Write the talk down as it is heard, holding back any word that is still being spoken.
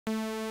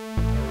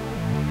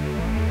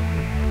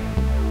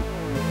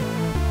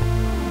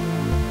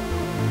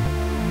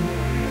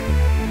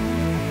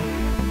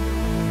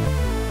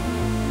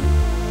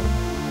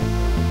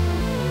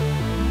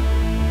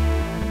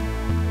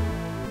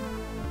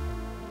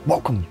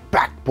Welcome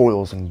back,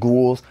 boils and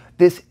ghouls.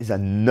 This is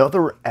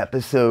another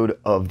episode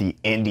of the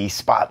Indie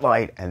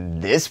Spotlight, and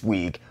this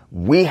week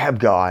we have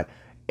got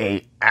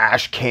a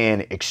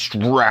Ashcan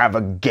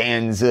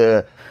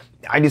extravaganza.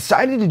 I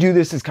decided to do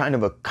this as kind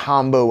of a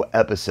combo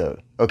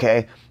episode,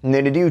 okay? I'm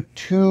going to do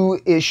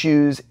 2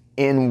 issues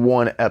in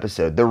one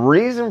episode. The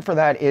reason for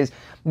that is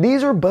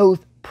these are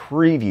both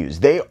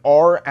previews. They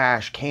are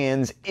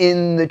Ashcans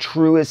in the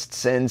truest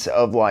sense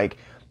of like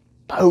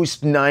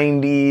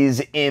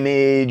post-90s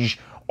image,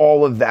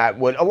 all of that,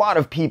 what a lot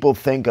of people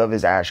think of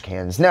as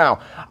Ashcans. Now,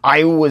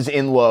 I was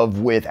in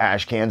love with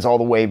Ashcans all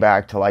the way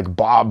back to like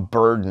Bob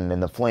Burden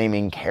and the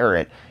Flaming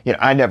Carrot. You know,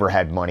 I never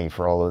had money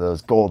for all of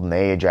those Golden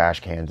Age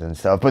Ashcans and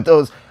stuff, but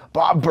those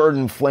Bob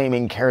Burden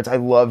Flaming Carrots, I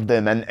loved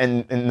them,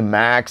 and the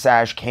Max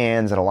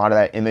Ashcans and a lot of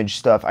that image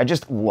stuff. I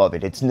just love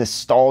it. It's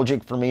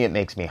nostalgic for me. It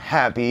makes me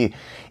happy.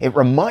 It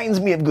reminds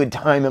me of good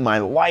time in my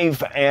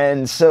life,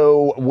 and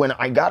so when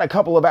I got a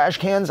couple of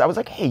Ashcans, I was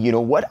like, hey, you know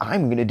what?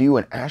 I'm going to do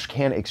an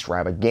Ashcan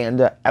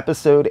extravaganza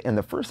episode, and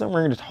the first thing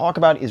we're going to talk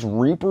about is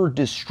Reaper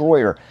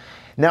Destroyer.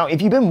 Now,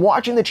 if you've been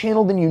watching the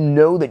channel, then you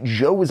know that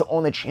Joe was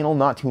on the channel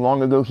not too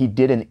long ago. He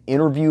did an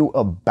interview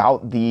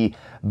about the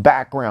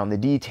background, the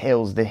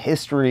details, the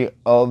history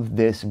of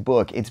this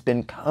book. It's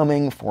been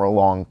coming for a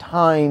long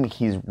time.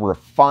 He's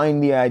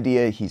refined the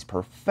idea. He's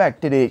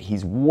perfected it.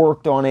 He's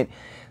worked on it.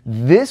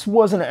 This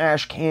was an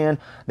Ashcan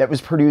that was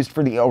produced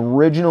for the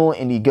original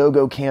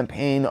Indiegogo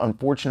campaign.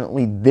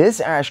 Unfortunately, this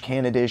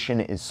Ashcan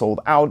edition is sold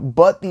out,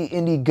 but the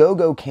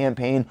Indiegogo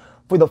campaign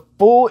for the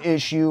full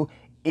issue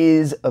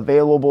is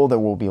available. There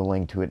will be a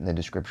link to it in the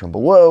description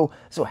below,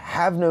 so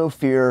have no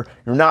fear.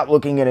 You're not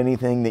looking at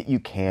anything that you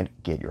can't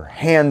get your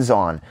hands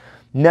on.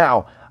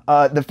 Now,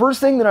 the first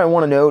thing that I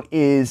want to note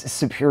is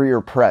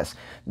Superior Press.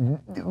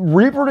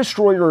 Reaper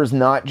Destroyer is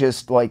not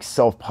just like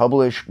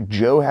self-published.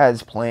 Joe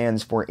has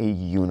plans for a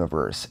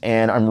universe,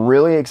 and I'm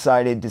really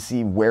excited to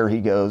see where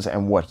he goes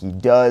and what he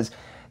does.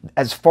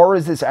 As far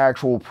as this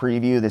actual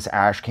preview, this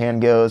Ashcan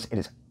goes, it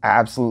is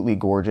absolutely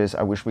gorgeous.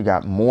 I wish we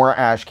got more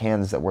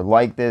Ashcans that were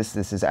like this.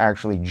 This is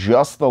actually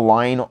just the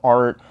line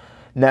art.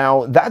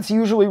 Now, that's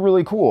usually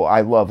really cool.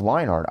 I love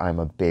line art. I'm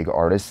a big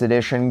artist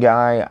edition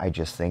guy. I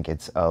just think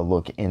it's a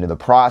look into the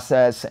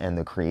process and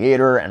the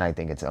creator, and I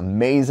think it's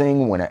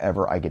amazing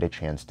whenever I get a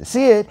chance to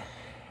see it.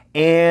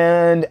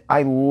 And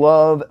I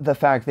love the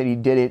fact that he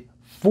did it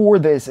for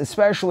this,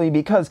 especially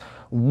because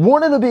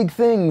one of the big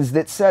things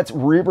that sets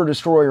Reaper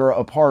Destroyer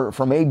apart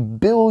from a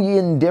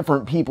billion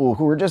different people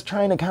who are just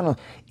trying to kind of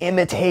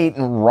imitate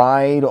and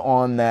ride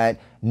on that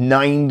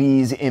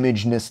 90s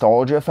image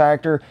nostalgia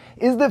factor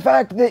is the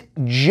fact that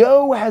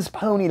Joe has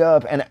ponied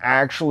up and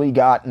actually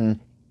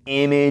gotten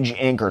image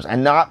inkers,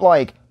 and not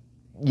like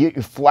you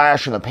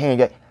flash in the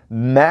pan.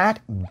 Matt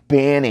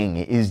Banning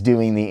is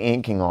doing the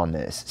inking on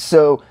this.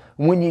 So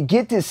when you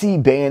get to see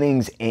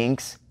Banning's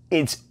inks,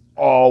 it's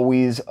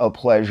always a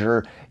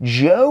pleasure.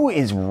 Joe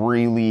is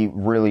really,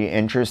 really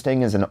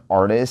interesting as an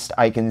artist.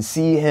 I can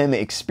see him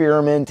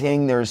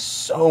experimenting. There's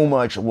so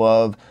much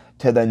love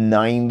to the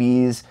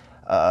 90s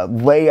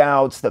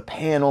layouts, the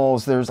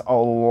panels. There's a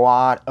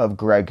lot of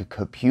Greg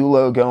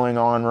Capullo going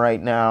on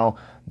right now.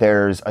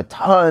 There's a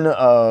ton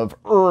of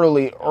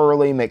early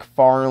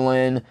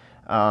McFarlane.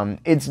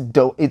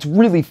 It's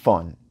really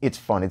fun. It's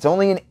fun. It's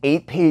only an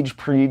 8-page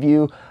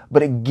preview,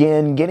 but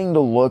again, getting to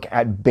look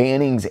at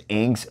Banning's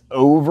inks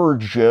over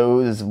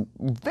Joe's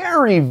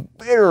very,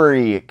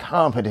 very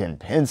competent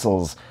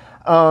pencils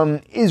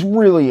is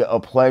really a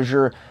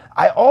pleasure.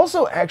 I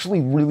also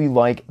actually really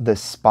like the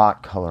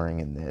spot coloring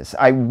in this.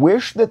 I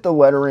wish that the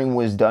lettering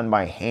was done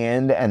by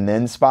hand and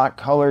then spot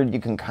colored.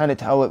 You can kind of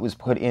tell it was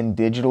put in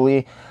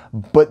digitally,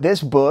 but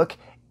this book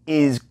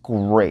is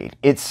great.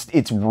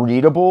 It's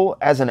readable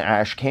as an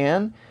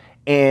Ashcan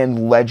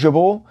and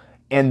legible,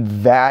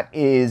 and that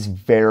is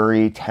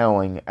very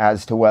telling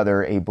as to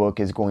whether a book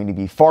is going to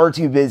be far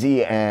too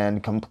busy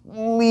and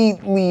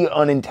completely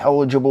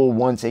unintelligible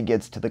once it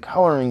gets to the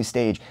coloring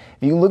stage.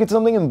 If you look at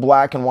something in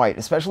black and white,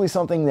 especially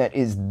something that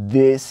is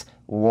this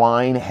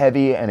line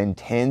heavy and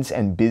intense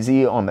and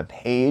busy on the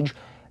page,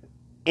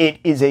 it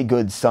is a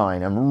good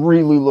sign. I'm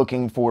really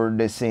looking forward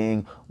to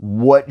seeing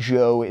what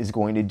Joe is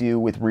going to do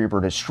with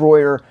Reaper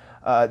Destroyer.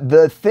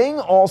 The thing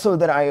also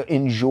that I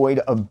enjoyed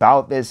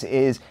about this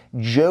is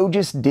Joe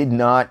just did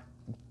not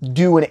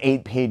do an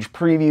 8-page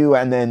preview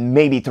and then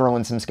maybe throw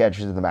in some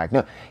sketches in the back.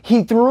 No,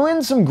 he threw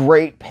in some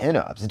great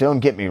pinups. Don't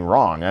get me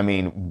wrong. I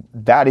mean,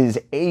 that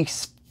is a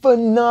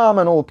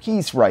phenomenal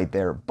piece right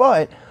there.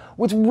 But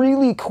what's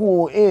really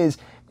cool is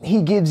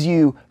he gives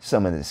you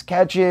some of the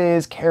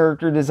sketches,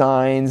 character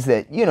designs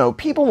that, you know,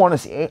 people want to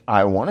see.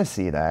 I want to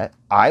see that.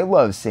 I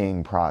love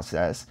seeing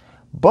process.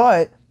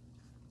 But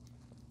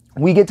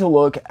we get to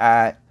look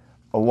at,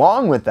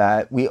 along with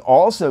that, we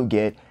also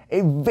get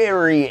a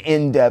very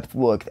in-depth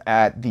look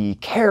at the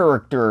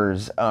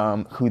characters,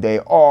 who they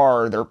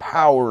are, their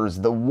powers,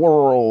 the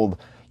world,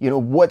 you know,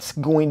 what's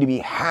going to be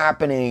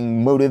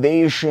happening,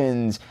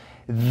 motivations.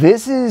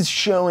 This is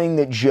showing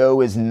that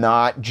Joe is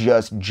not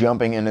just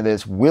jumping into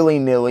this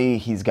willy-nilly.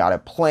 He's got a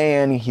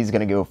plan. He's going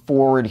to go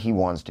forward. He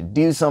wants to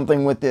do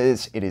something with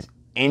this. It is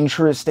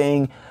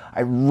interesting. I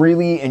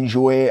really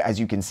enjoy it. As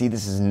you can see,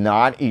 this is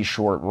not a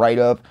short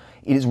write-up.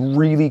 It is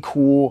really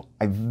cool.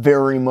 I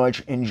very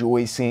much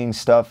enjoy seeing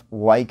stuff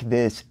like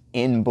this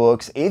in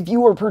books. If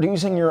you are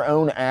producing your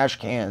own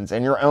ashcans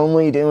and you're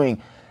only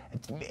doing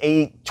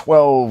 8,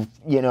 12,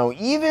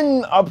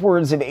 even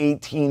upwards of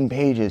 18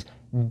 pages,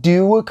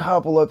 do a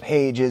couple of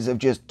pages of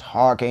just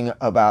talking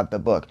about the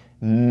book.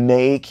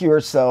 Make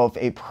yourself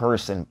a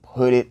person.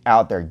 Put it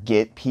out there.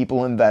 Get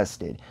people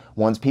invested.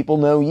 Once people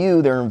know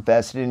you, they're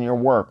invested in your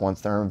work.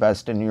 Once they're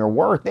invested in your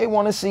work, they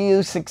want to see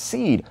you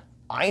succeed.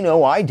 I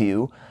know I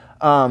do.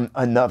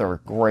 Another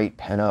great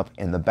pinup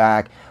in the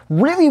back.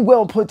 Really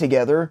well put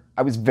together.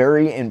 I was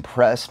very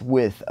impressed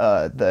with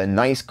the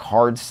nice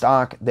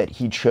cardstock that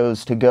he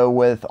chose to go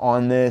with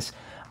on this.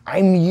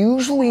 I'm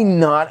usually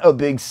not a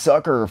big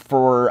sucker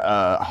for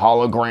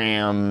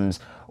holograms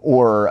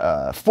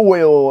or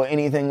foil,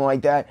 anything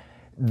like that.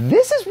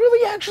 This is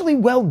really actually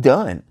well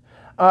done.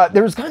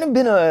 There's kind of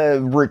been a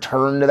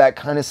return to that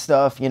kind of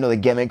stuff, the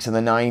gimmicks in the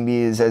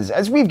 90s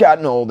as we've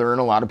gotten older and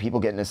a lot of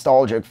people get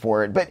nostalgic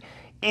for it, but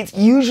it's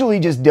usually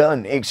just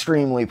done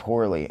extremely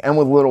poorly and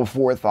with little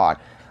forethought.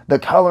 The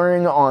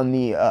coloring on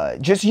the,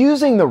 just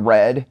using the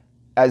red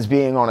as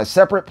being on a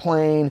separate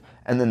plane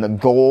and then the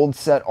gold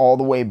set all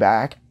the way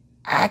back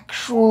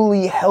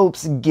actually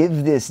helps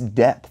give this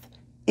depth.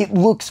 It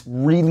looks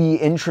really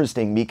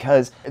interesting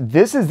because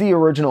this is the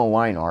original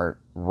line art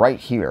right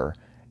here.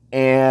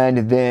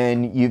 And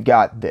then you've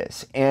got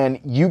this. And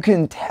you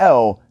can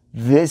tell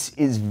this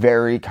is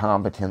very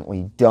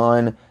competently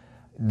done.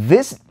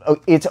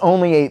 It's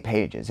only 8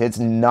 pages. It's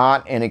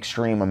not an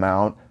extreme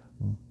amount,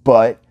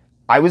 but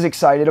I was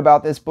excited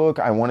about this book.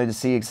 I wanted to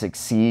see it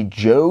succeed.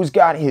 Joe's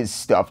got his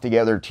stuff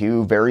together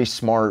too. Very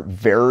smart,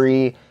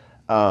 very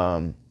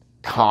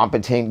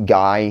competent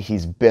guy.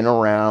 He's been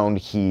around.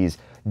 He's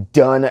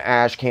done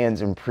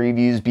ashcans and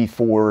previews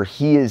before.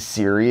 He is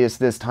serious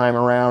this time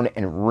around,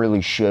 and it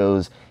really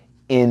shows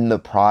in the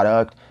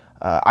product.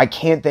 I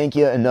can't thank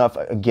you enough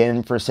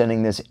again for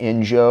sending this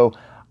in, Joe.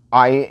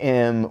 I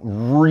am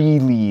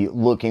really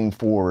looking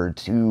forward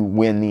to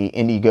when the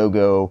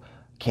Indiegogo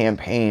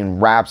campaign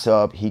wraps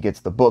up, he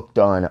gets the book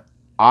done.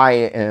 I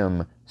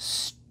am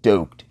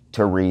stoked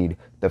to read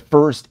the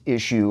first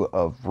issue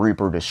of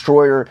Reaper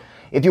Destroyer.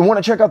 If you want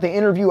to check out the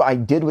interview I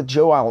did with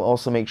Joe, I'll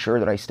also make sure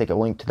that I stick a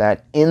link to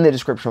that in the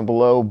description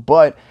below.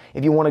 But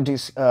if you want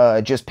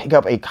to just pick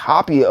up a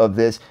copy of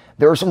this,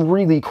 there are some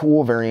really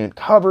cool variant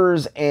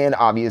covers, and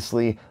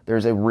obviously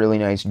there's a really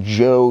nice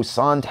Joe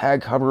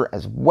Sonntag cover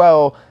as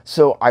well.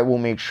 So I will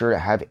make sure to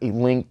have a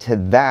link to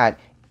that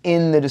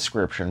in the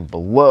description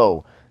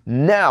below.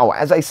 Now,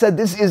 as I said,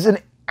 this is an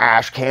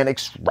ashcan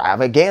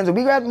extravaganza.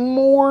 We got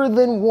more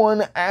than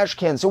one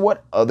ashcan. So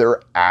what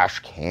other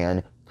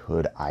ashcan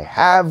could I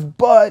have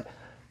but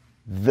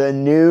the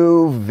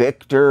new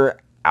Victor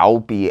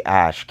Alpi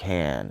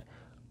ashcan?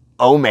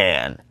 Oh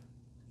man,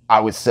 I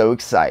was so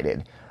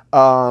excited.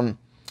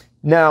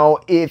 Now,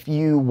 if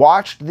you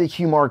watched the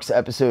Humarks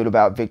episode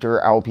about Victor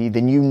Alpi,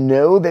 then you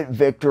know that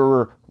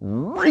Victor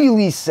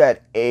really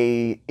set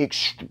a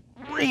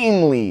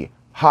extremely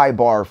high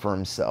bar for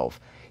himself.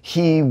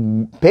 He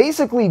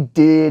basically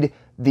did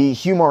the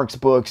Humarks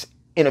books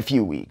in a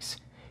few weeks.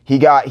 He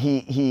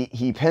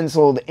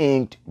penciled,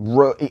 inked,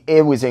 wrote.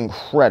 It was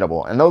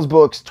incredible. And those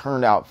books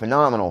turned out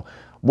phenomenal.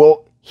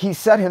 Well, he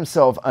set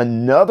himself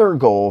another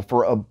goal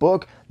for a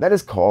book that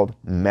is called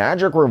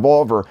Magic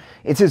Revolver.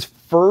 It's his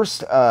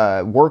first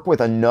work with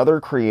another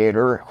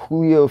creator,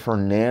 Julio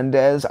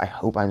Fernandez. I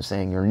hope I'm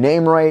saying your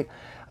name right.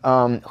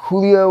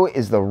 Julio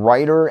is the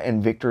writer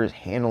and Victor is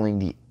handling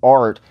the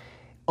art.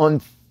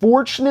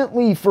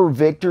 Unfortunately for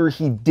Victor,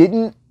 he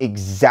didn't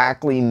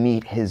exactly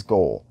meet his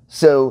goal.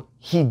 So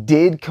he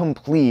did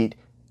complete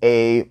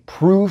a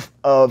proof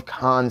of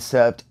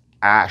concept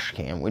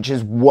ashcan, which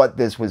is what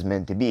this was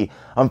meant to be.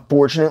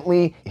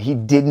 Unfortunately, he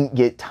didn't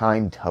get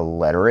time to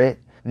letter it.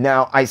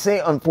 Now, I say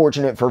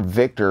unfortunate for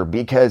Victor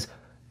because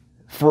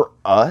for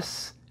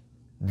us,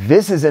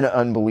 this is an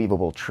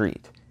unbelievable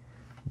treat.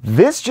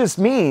 This just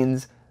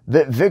means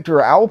that Victor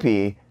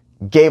Alpi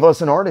gave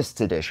us an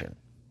artist's edition.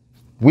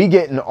 We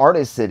get an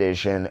artist's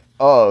edition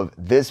of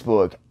this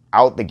book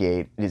out the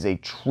gate. It is a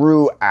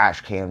true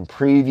ashcan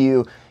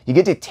preview. You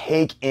get to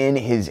take in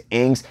his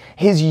inks.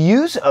 His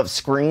use of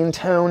screen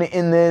tone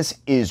in this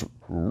is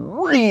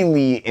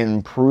really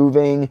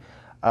improving.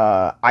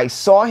 I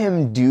saw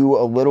him do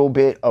a little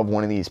bit of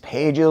one of these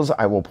pages,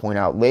 I will point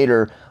out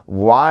later,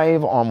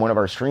 live on one of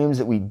our streams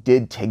that we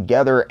did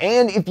together.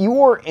 And if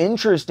you are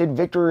interested,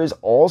 Victor has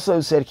also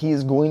said he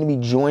is going to be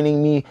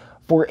joining me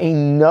for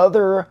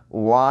another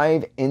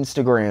live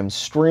Instagram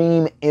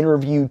stream,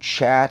 interview,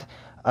 chat,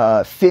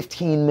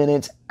 15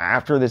 minutes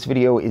after this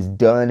video is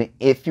done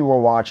if you are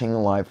watching the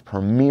live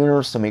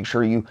premiere. So make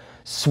sure you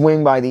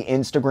swing by the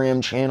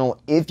Instagram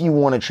channel if you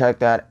want to check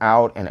that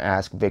out and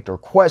ask Victor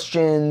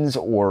questions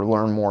or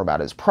learn more about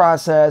his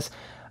process.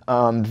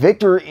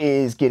 Victor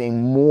is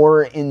getting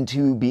more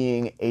into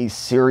being a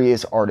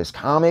serious artist.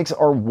 Comics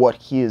are what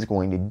he is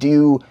going to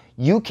do.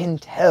 You can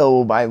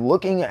tell by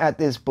looking at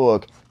this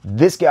book,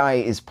 this guy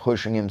is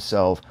pushing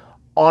himself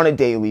on a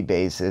daily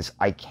basis.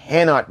 I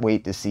cannot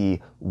wait to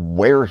see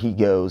where he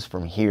goes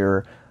from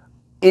here.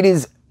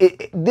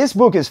 This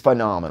book is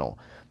phenomenal.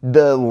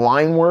 The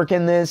line work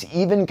in this,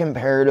 even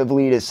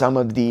comparatively to some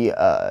of the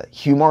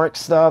Humarks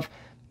stuff,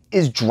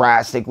 is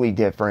drastically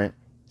different.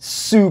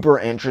 Super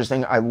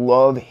interesting. I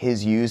love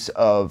his use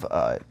of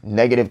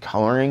negative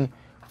coloring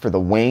for the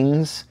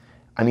wings.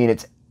 I mean,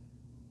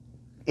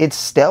 it's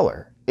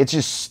stellar. It's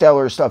just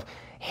stellar stuff.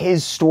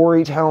 His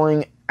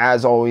storytelling,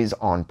 as always,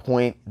 on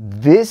point.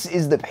 This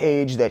is the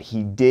page that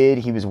he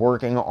was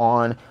working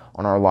on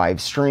our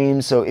live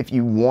stream. So if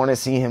you want to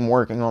see him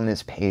working on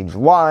this page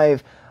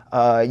live,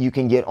 you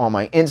can get on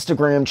my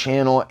Instagram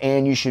channel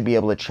and you should be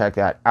able to check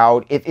that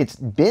out. If it's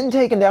been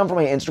taken down from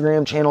my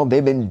Instagram channel,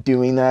 they've been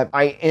doing that.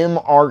 I am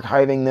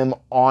archiving them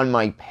on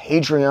my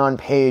Patreon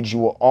page. You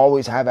will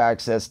always have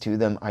access to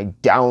them. I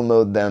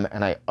download them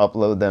and I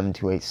upload them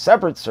to a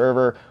separate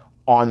server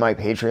on my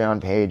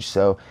Patreon page.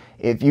 So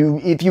if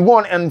you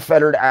want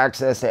unfettered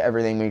access to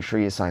everything, make sure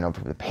you sign up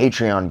for the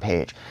Patreon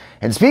page.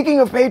 And speaking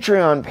of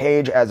Patreon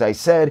page, as I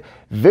said,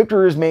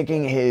 Victor is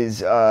making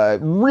his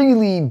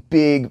really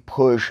big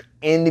push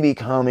into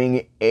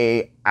becoming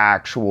an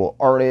actual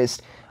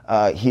artist.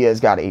 He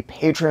has got a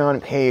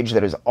Patreon page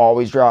that is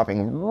always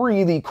dropping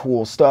really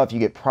cool stuff. You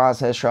get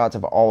process shots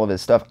of all of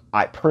his stuff.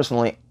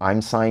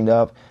 I'm signed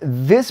up.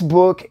 This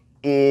book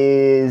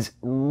is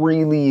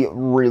really,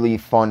 really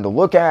fun to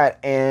look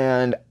at,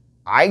 and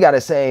I gotta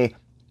say,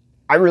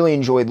 I really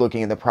enjoyed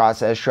looking at the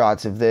process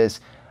shots of this.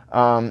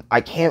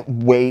 I can't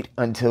wait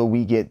until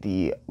we get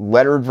the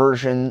lettered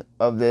version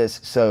of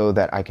this so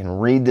that I can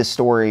read the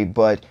story,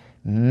 but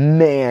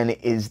man,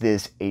 is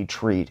this a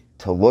treat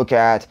to look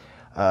at.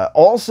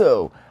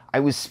 Also, I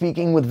was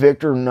speaking with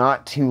Victor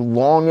not too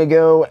long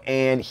ago,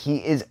 and he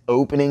is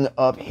opening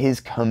up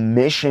his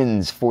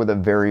commissions for the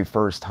very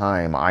first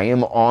time. I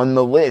am on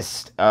the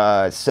list.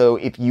 So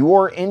if you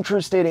are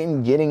interested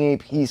in getting a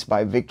piece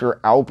by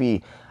Victor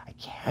Alpi, I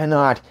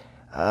cannot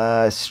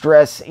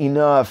stress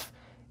enough,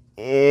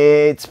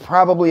 it's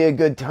probably a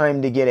good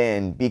time to get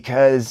in,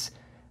 because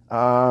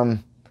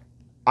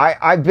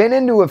I've been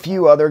into a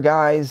few other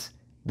guys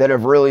that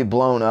have really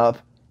blown up,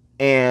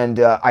 and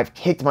I've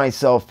kicked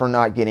myself for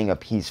not getting a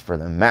piece for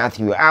them.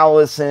 Matthew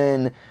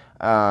Allison,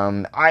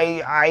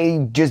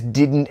 I just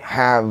didn't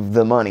have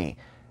the money.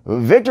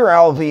 Victor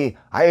Alpi,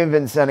 I have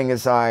been setting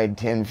aside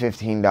 $10,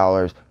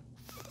 $15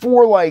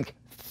 for like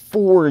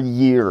 4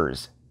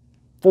 years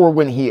for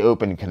when he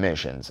opened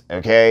commissions,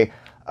 okay?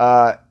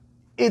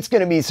 It's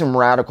going to be some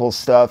radical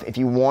stuff. If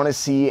you want to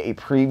see a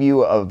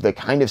preview of the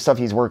kind of stuff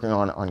he's working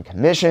on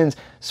commissions,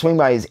 swing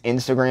by his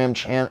Instagram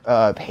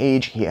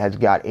page. He has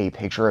got a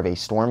picture of a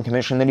storm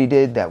commission that he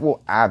did that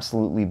will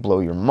absolutely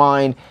blow your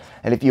mind.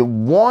 And if you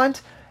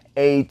want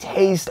a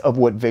taste of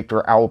what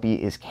Victor Alpi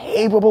is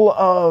capable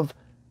of,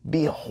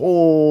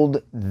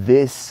 behold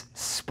this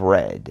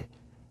spread.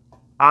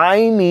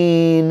 I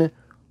mean,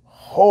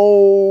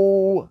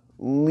 holy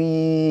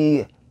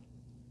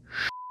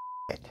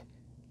shit.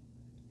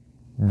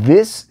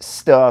 This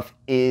stuff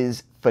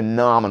is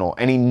phenomenal,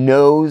 and he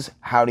knows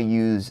how to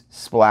use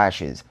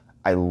splashes.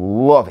 I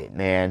love it,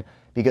 man,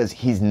 because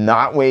he's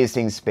not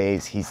wasting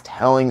space. He's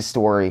telling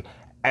story.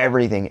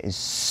 Everything is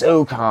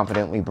so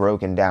confidently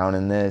broken down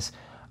in this.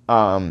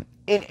 And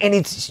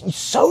it's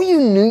so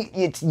unique.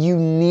 It's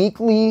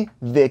uniquely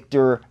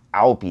Victor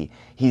Alpi.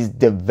 He's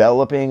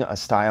developing a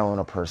style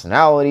and a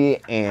personality,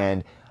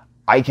 and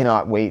I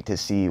cannot wait to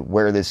see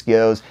where this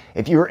goes.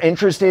 If you're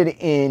interested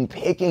in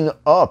picking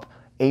up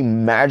a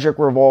Magic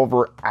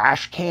Revolver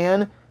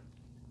Ashcan,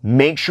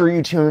 make sure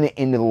you tune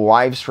into the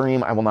live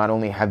stream. I will not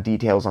only have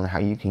details on how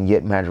you can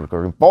get Magic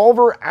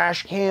Revolver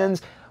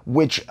Ashcans,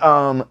 which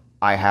I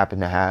happen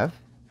to have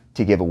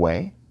to give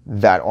away,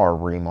 that are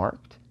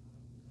remarked.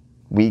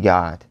 We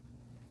got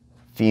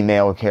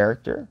female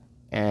character,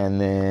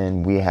 and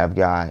then we have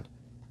got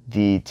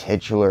the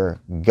titular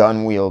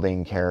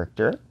gun-wielding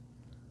character.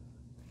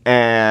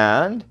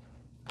 And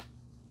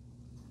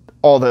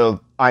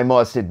although I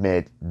must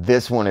admit,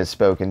 this one is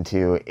spoken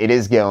to, it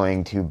is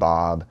going to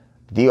Bob,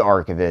 the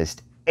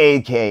Archivist,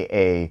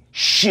 aka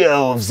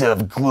Shelves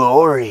of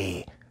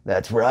Glory.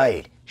 That's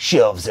right,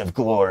 Shelves of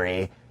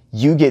Glory.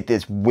 You get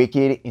this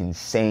wicked,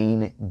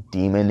 insane,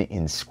 demon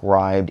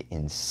inscribed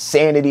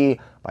insanity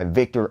by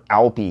Victor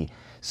Alpi.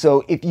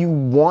 So if you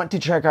want to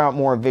check out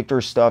more of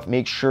Victor's stuff,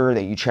 make sure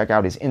that you check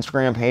out his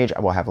Instagram page. I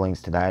will have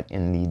links to that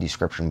in the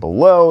description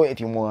below. If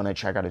you want to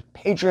check out his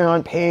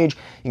Patreon page,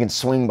 you can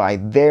swing by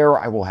there.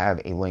 I will have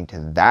a link to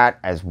that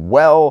as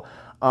well.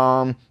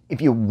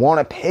 If you want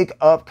to pick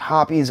up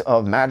copies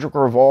of Magic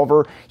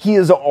Revolver, he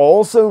is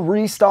also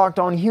restocked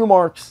on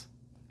Humarks.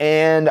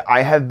 And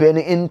I have been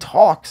in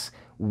talks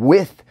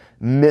with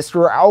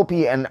Mr.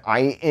 Alpi, and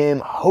I am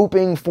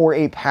hoping for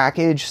a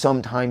package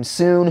sometime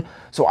soon.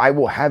 So I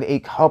will have a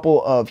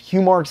couple of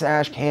Humarks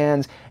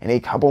ashcans and a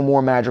couple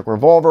more Magic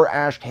Revolver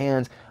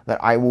ashcans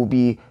that I will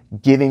be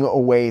giving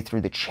away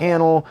through the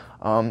channel.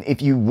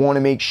 If you want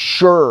to make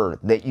sure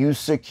that you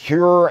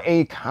secure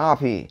a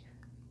copy,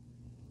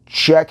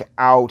 check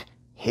out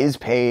his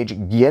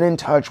page, get in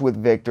touch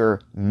with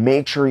Victor,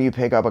 make sure you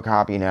pick up a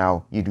copy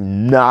now. You do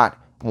not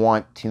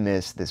want to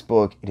miss this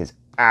book. It is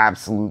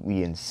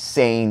absolutely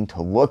insane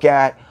to look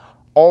at.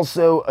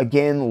 Also,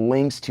 again,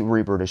 links to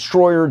Reaper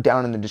Destroyer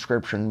down in the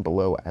description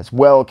below as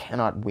well.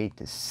 Cannot wait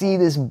to see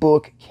this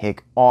book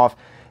kick off.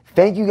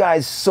 Thank you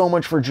guys so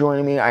much for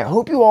joining me. I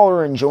hope you all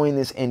are enjoying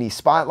this Indie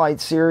Spotlight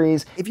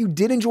series. If you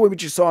did enjoy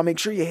what you saw, make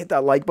sure you hit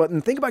that like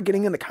button. Think about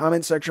getting in the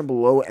comment section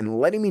below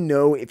and letting me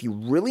know if you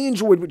really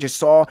enjoyed what you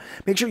saw.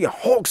 Make sure you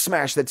Hulk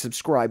smash that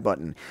subscribe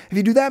button. If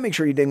you do that, make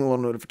sure you ding the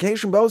little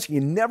notification bell so you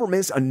never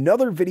miss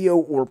another video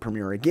or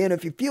premiere. Again,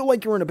 if you feel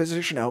like you're in a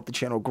position to help the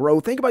channel grow,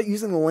 think about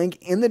using the link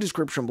in the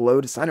description below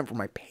to sign up for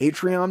my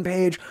Patreon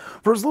page.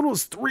 For as little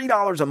as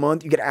 $3 a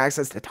month, you get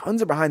access to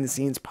tons of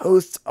behind-the-scenes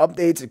posts,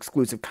 updates,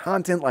 exclusive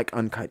content like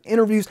uncut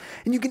interviews,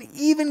 and you can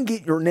even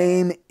get your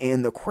name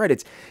in the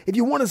credits. If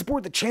you want to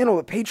support the channel,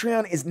 but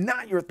Patreon is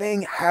not your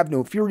thing, have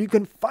no fear. You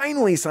can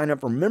finally sign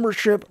up for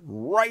membership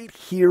right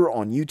here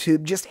on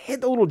YouTube. Just hit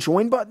the little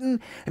join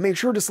button and make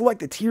sure to select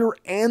the tier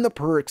and the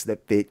perks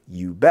that fit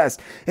you best.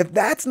 If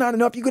that's not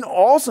enough, you can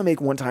also make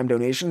one-time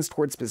donations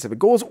towards specific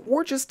goals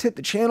or just tip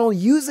the channel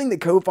using the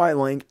Ko-Fi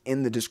link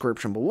in the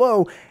description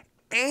below.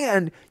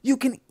 And you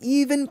can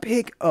even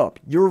pick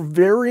up your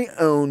very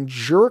own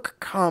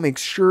JerkComic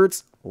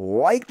shirts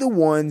like the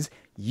ones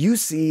you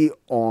see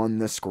on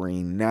the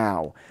screen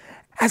now.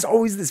 As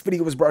always, this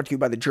video was brought to you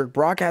by the Jerk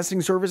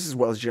Broadcasting Service, as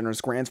well as generous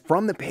grants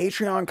from the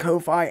Patreon,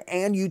 Ko-Fi,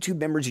 and YouTube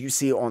members you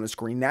see on the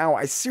screen now.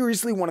 I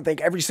seriously want to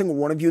thank every single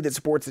one of you that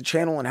supports the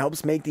channel and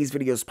helps make these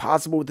videos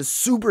possible, with a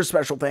super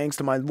special thanks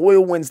to my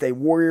loyal Wednesday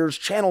Warriors,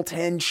 Channel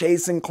 10,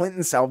 Chasen,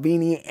 Clinton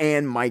Salvini,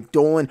 and Mike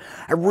Dolan.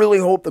 I really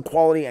hope the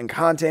quality and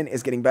content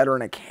is getting better,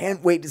 and I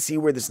can't wait to see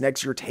where this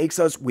next year takes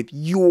us with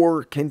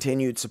your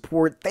continued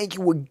support. Thank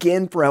you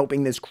again for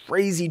helping this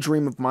crazy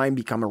dream of mine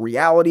become a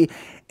reality,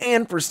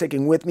 and for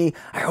sticking with me.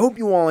 I hope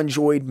you all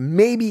enjoyed,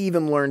 maybe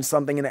even learned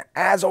something, and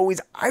as always,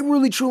 I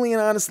really, truly,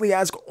 and honestly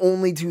ask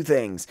only two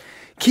things.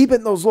 Keep it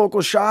in those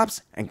local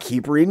shops, and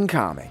keep reading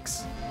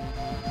comics.